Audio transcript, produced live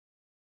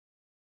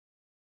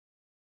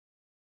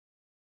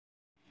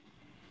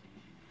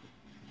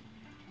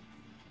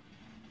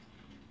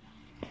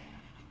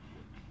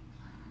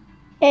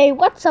Hey,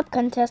 what's up,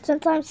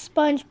 contestants? I'm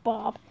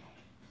SpongeBob,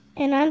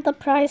 and I'm the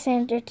prize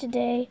hander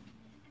today.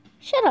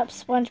 Shut up,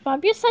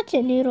 SpongeBob. You're such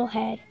a noodle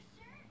head.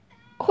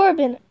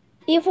 Corbin,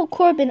 evil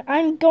Corbin,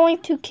 I'm going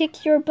to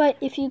kick your butt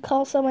if you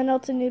call someone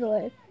else a noodle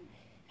head.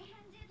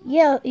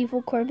 Yeah,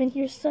 evil Corbin,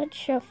 you're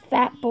such a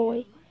fat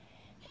boy.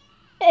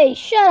 Hey,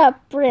 shut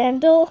up,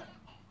 Brandel.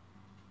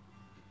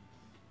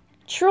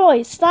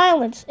 Troy,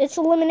 silence. It's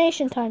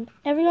elimination time.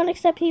 Everyone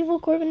except evil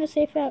Corbin is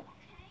safe out.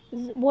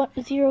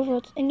 0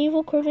 votes. And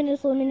evil Corbin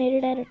is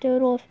eliminated at a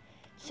total of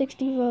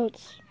 60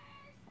 votes.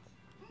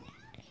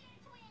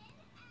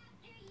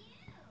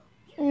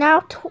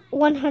 Now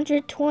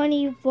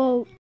 120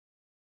 votes.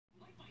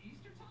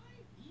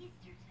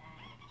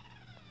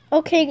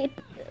 Okay,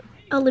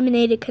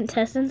 eliminated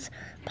contestants.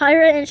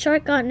 Pirate and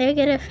Shark got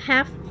negative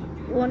half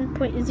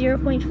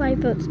 0.5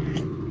 votes.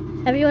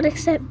 Everyone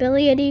except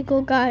Billy and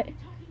Eagle got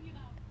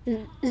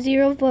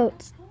 0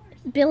 votes.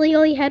 Billy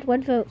only had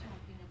 1 vote.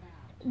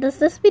 Does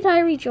this mean I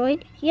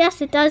rejoined? Yes,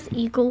 it does,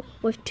 Eagle.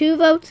 With 2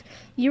 votes,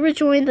 you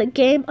rejoined the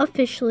game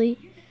officially.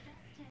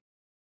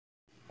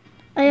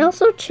 I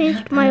also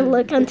changed my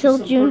look until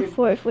June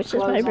 4th, which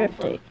is my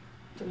birthday.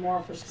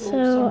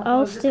 So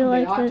I'll stay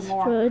like this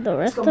for the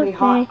rest of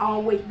May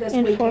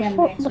and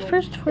for the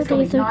first 4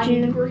 days of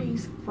June.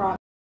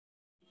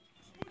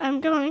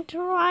 I'm going to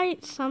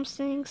write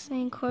something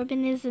saying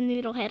Corbin is a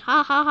noodlehead.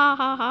 Ha ha ha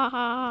ha ha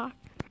ha.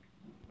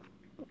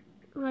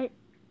 Right.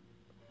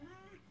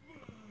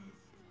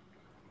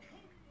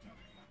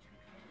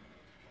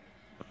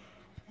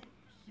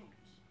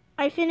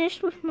 I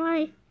finished with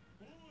my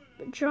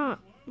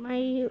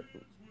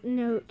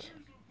note.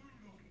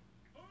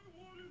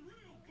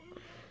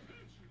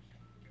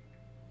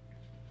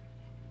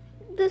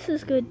 This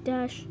is good,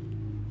 Dash.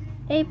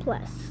 A+.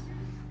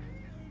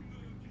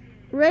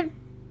 Red.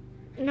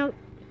 No.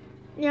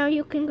 Now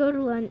you can go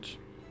to lunch.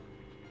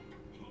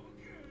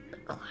 The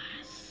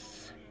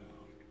class.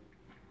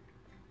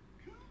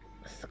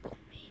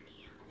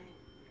 Schoolmania.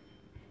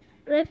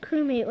 Red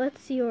crewmate,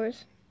 let's see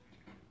yours.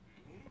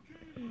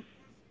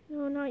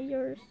 No, not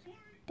yours.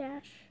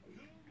 Dash.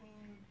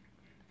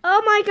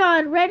 Oh my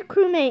god, red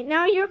crewmate.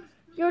 Now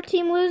your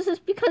team loses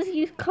because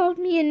you called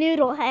me a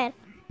noodle head.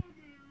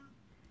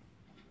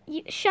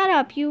 Shut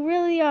up, you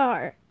really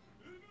are.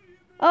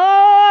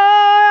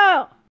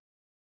 Oh!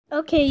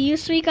 Okay, you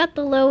 3 got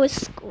the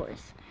lowest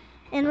scores.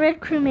 And red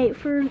crewmate,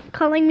 for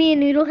calling me a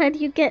noodle head,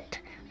 you get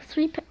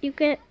 2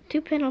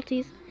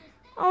 penalties.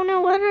 Oh no,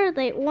 what are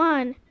they?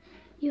 1.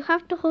 You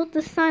have to hold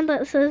the sign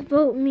that says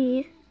vote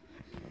me.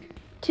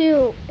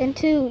 2,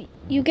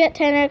 you get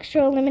 10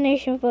 extra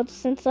elimination votes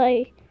since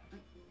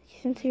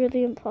you're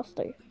the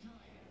imposter.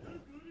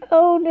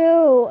 Oh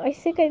no, I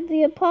think I'm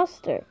the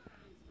imposter.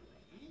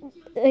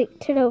 Wait,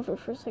 turn over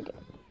for a second.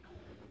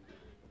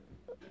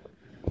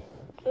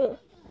 Boom,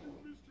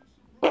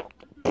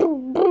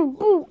 boom,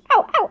 boom.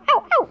 Ow, ow,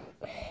 ow, ow.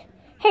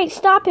 Hey,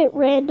 stop it,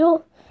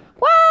 Randall.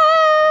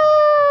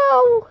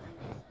 Wow!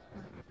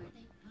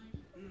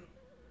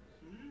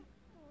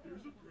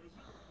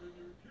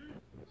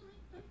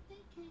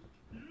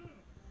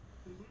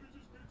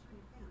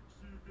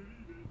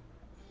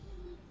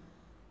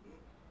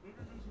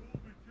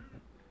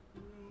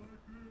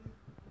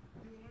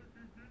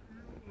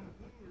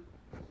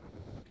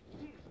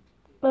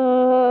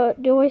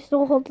 Do I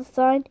still hold the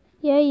sign?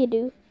 Yeah, you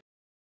do.